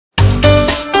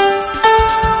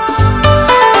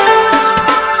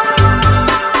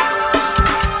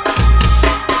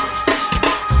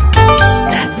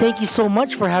you so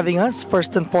much for having us,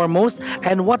 first and foremost,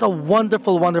 and what a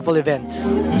wonderful, wonderful event.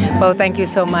 Well, thank you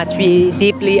so much. We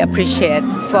deeply appreciate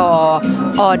for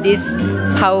all these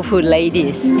powerful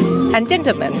ladies and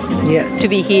gentlemen to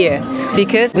be here,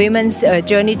 because women's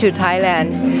journey to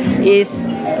Thailand is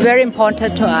very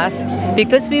important to us,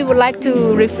 because we would like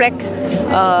to reflect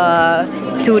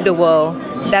to the world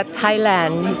that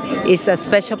Thailand is a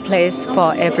special place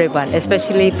for everyone,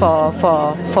 especially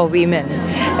for women.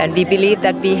 And we believe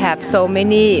that we have so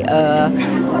many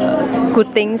good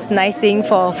things, nice things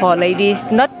for ladies,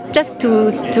 not just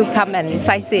to come and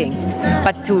sightseeing,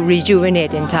 but to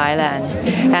rejuvenate in Thailand.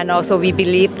 And also we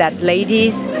believe that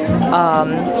ladies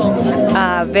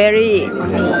are very,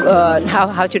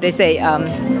 how should I say,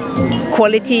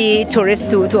 quality tourists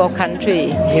to our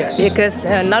country. Because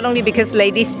not only because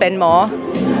ladies spend more,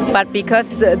 but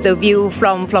because the view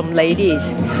from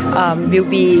ladies will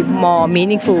be more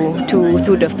meaningful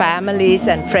to the families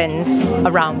and friends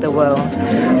around the world.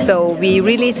 So we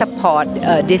really support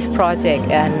this project,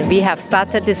 and we have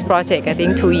started this project I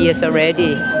think 2 years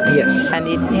already. And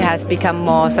it has become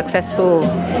more successful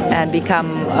and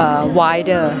become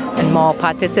wider and more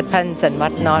participants and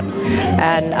whatnot.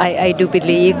 And I do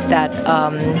believe that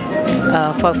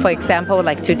for example,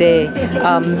 like today,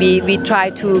 we try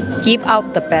to give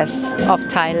out the best of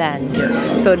Thailand,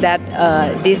 so that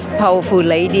these powerful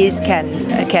ladies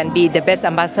can be the best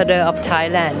ambassador of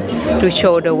Thailand to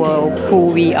show the world who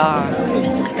we are.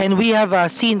 And we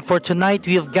have seen for tonight,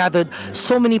 we have gathered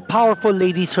so many powerful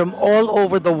ladies from all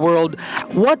over the world.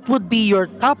 What would be your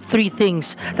top 3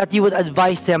 things that you would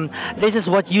advise them? This is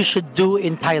what you should do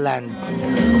in Thailand.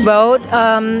 Well,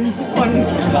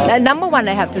 number one,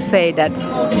 I have to say that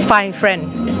find friends,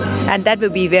 and that will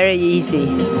be very easy.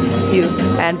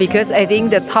 And because I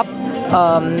think the top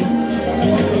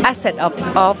asset of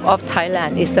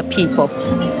Thailand is the people.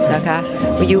 Okay?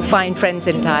 You find friends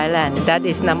in Thailand. That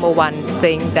is number one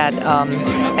thing that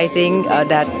I think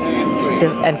that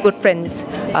and good friends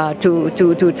to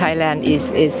Thailand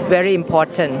is very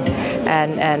important,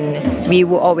 and we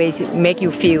will always make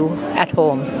you feel at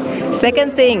home.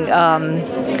 Second thing,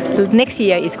 next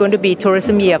year is going to be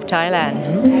Tourism Year of Thailand,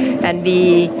 and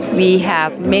we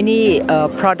have many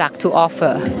products to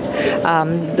offer.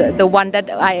 The one that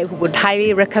I would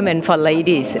highly recommend for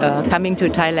ladies coming to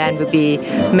Thailand would be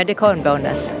medical and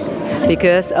wellness,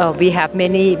 because we have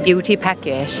many beauty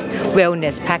package,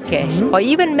 wellness package, or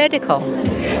even medical.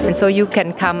 And so you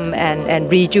can come and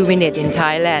rejuvenate in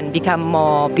Thailand, become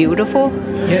more beautiful.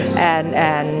 And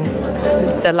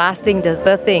the last thing, the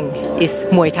third thing is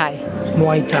Muay Thai.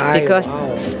 Muay Thai. Because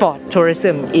sport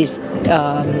tourism is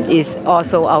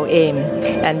also our aim,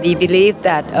 and we believe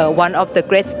that one of the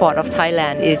great sport of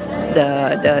Thailand is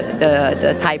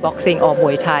the Thai boxing or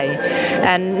Muay Thai,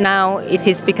 and now it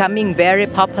is becoming very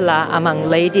popular among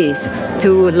ladies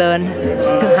to learn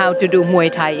how to do Muay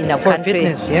Thai in our country.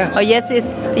 Fitness, yes. Oh yes,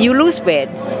 you lose weight,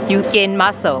 you gain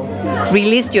muscle,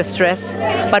 release your stress,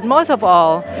 but most of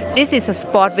all, this is a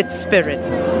sport with spirit.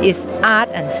 It's art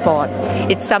and sport.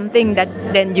 It's something that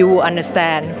then you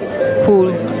understand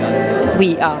who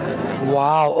we are.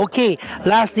 Wow. Okay.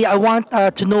 Lastly, I want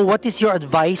to know, what is your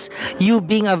advice, you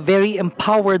being a very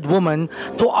empowered woman,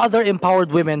 to other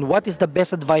empowered women? What is the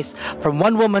best advice from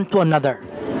one woman to another?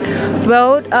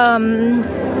 Well,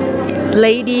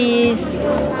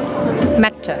 ladies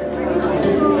matter.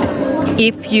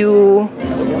 If you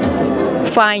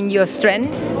find your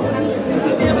strength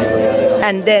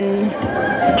and then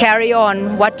carry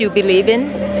on what you believe in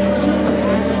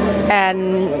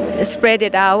and spread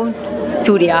it out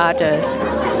to the others,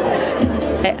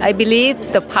 I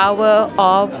believe the power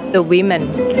of the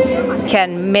women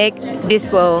can make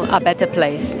this world a better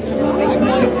place.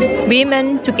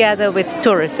 Women together with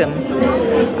tourism,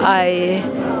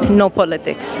 no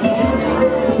politics,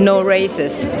 no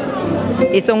races.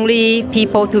 It's only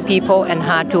people to people and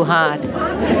heart to heart.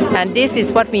 And this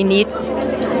is what we need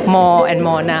more and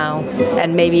more now,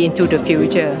 and maybe into the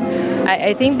future.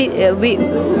 I think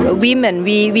women,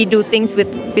 we do things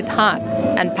with heart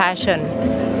and passion.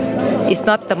 It's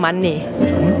not the money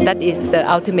that is the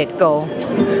ultimate goal,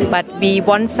 but we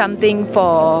want something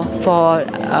for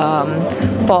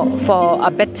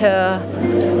a better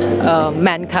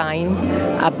mankind,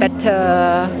 a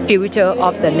better future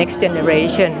of the next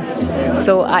generation.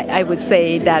 So I would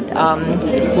say that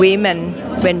women,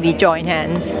 when we join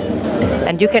hands,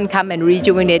 and you can come and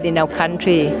rejuvenate in our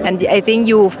country, and I think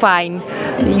you find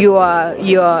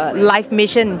your life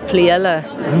mission clearer,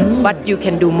 what you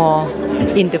can do more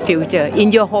in the future,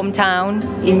 in your hometown,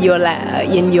 in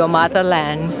your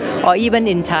motherland, or even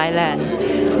in Thailand.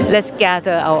 let's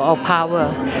gather our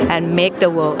power and make the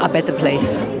world a better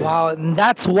place. Wow, and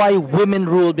that's why women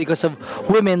rule, because of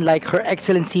women like Her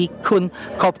Excellency Kun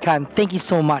Kobkarn. Thank you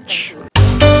so much.